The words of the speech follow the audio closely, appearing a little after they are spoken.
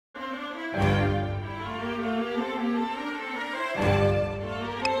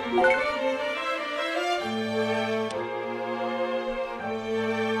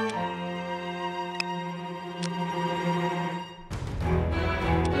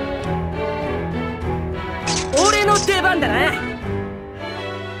俺の出番だな。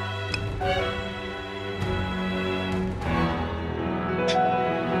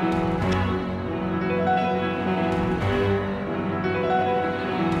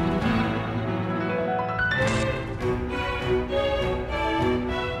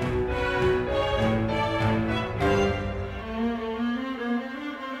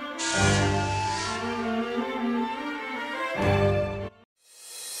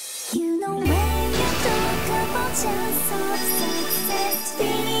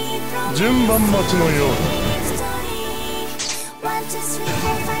順番待ちのようだ。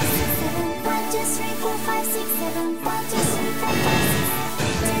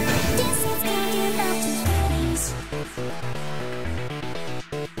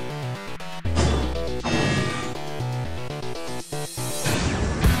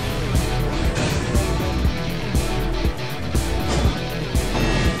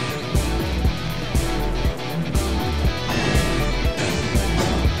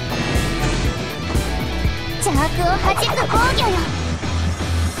邪悪をはじく防御よ。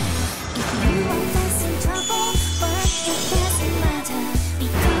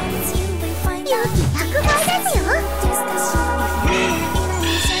勇気100倍ですよ。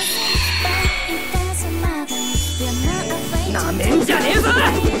なめんじゃねえぞ。聞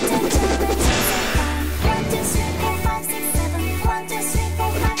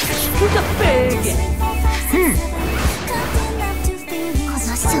くかベーゲ。この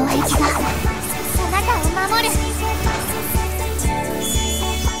衝撃があなたを守る。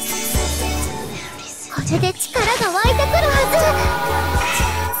これで力が湧いてくるはず。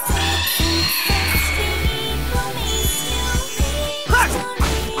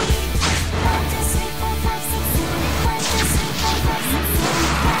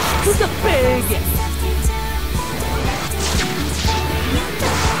聞くかベーゲ。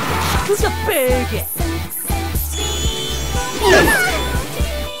聞くかベーゲ。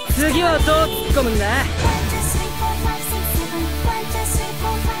次はどう突っ込むんだ。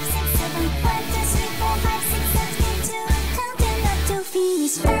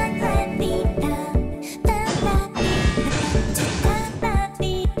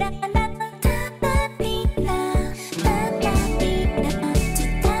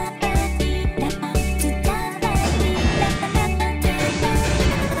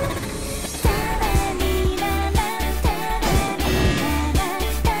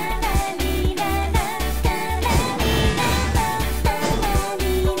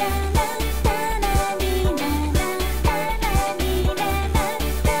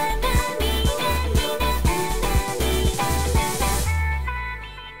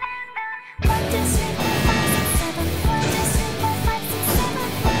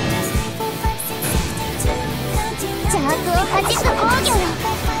はじく防御よ。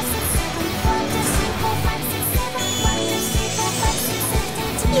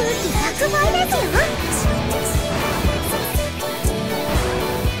勇気100倍ですよ。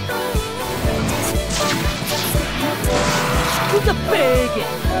聞くかベーゲ。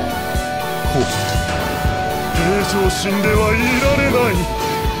平常心ではいられない。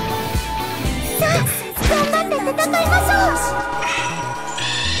さあ頑張って戦いましょう。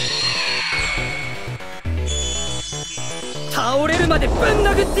倒れるまでぶん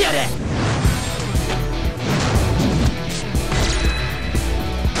殴ってやれ。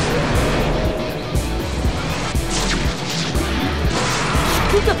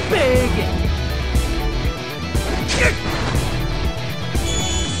聞くかベーゲ。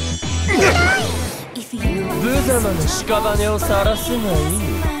無様な屍を晒すがいい。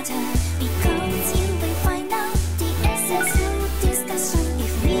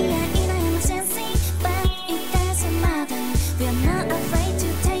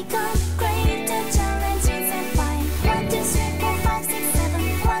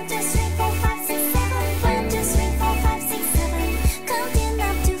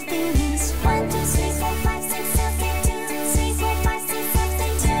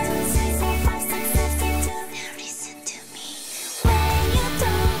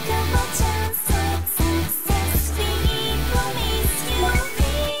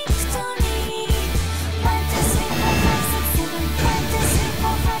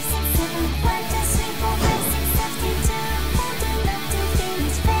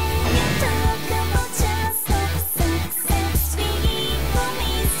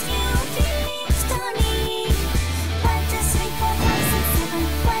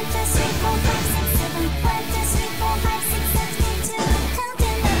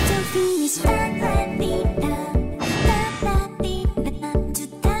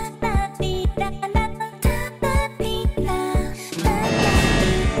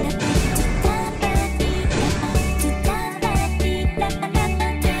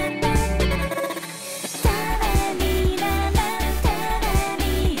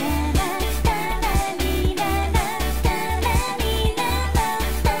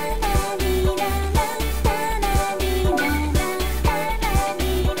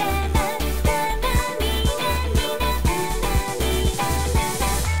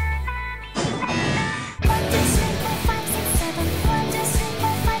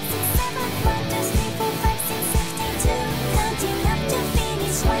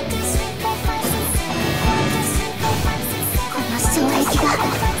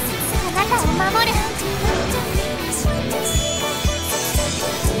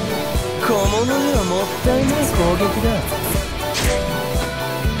小物にはもったいない攻撃だ。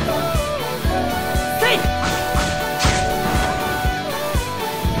せい。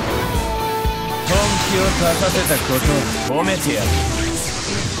本気を立たせたことを褒めてやる。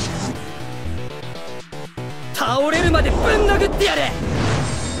倒れるまでぶん殴ってやれ。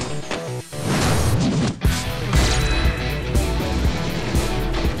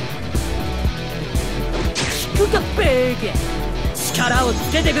効くかベーゲ、力を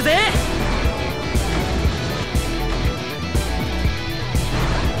つけてくぜ。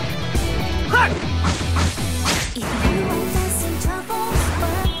はっ。こ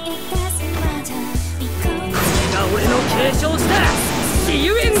れが俺の継承した自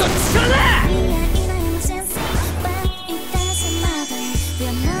由縁の力だ。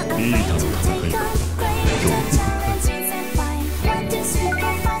リーダーの戦いだ。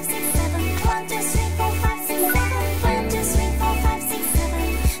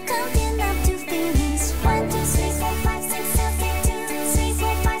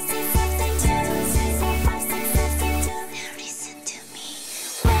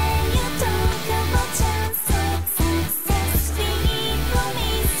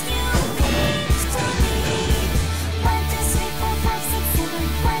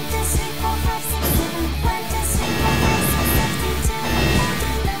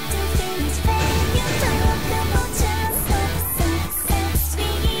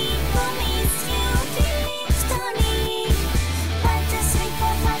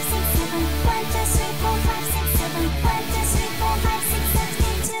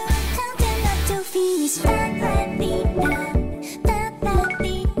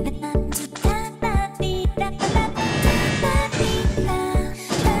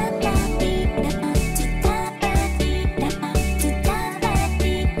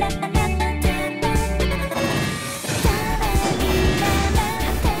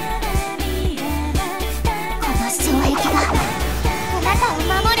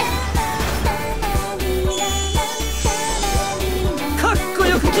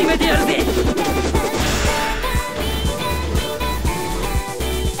決めてやるぜ。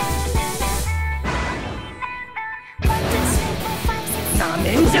な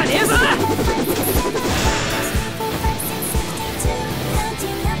めんじゃねえぞ。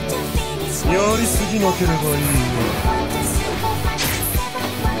やりすぎなければいいな。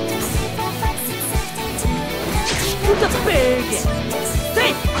効くかベーゲ。せ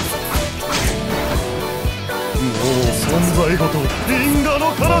い。もう存在ごと因果の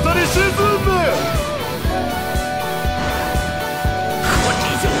彼方に沈んで。これ以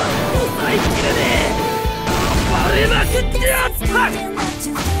上は抑えきれねえ。暴れまくってやった。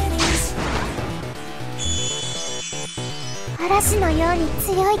嵐のように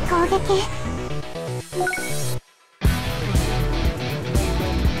強い攻撃。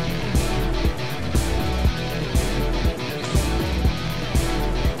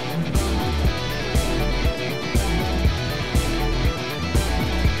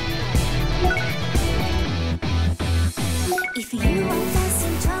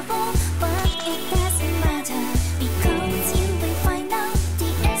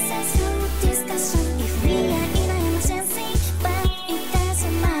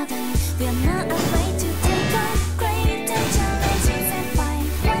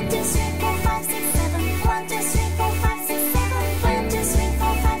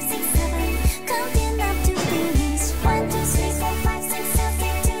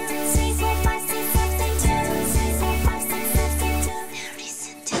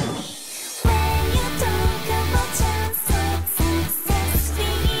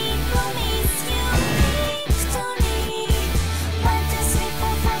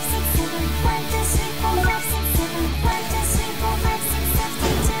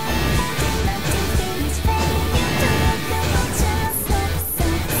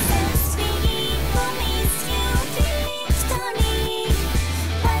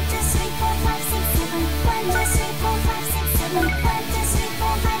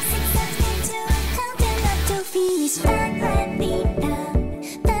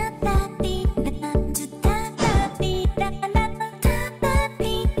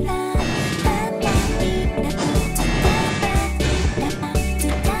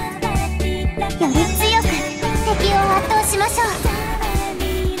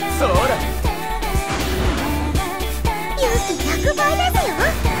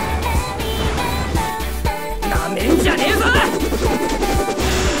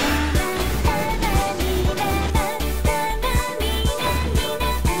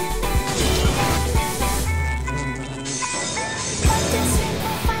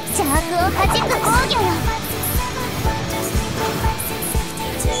邪悪をはじく防御よ。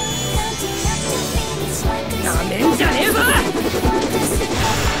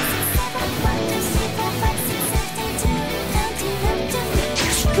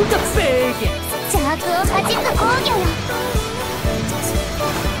じく防御よ。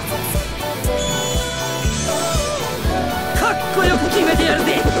かっこよく決めてやるぜ。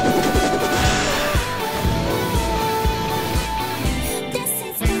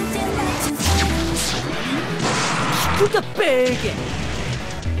聞くかベーゲン。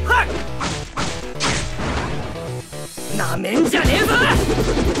はっなめんじゃねえぞ。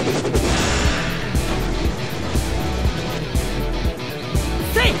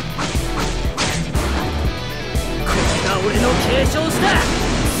せいこれが俺の継承した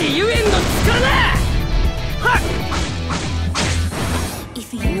自由縁の力だ。はっ聞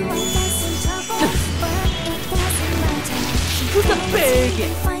くかベーゲン。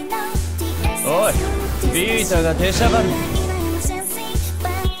おいビータが出しゃばる。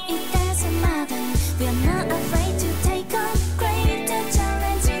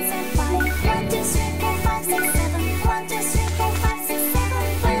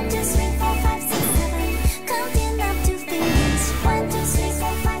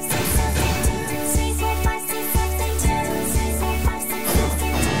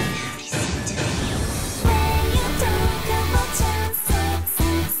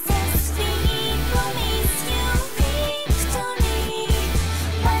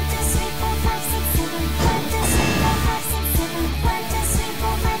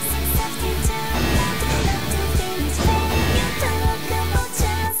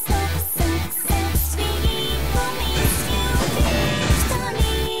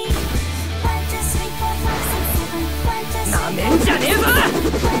なめんじゃねえぞ。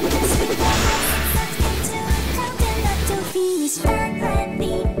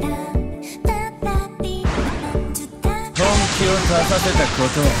本気を出させたこ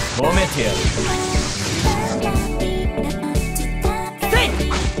とを褒めてやる。せい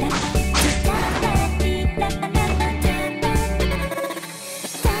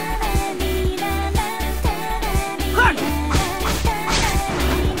はっ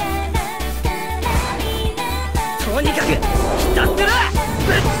とにかくひたすら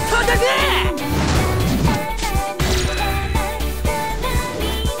ぶっ叩け。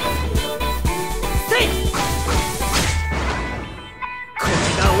せいこれ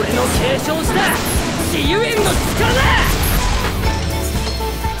が俺の継承した自由縁の力だ。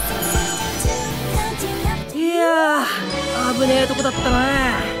いやー危ねえとこだったな。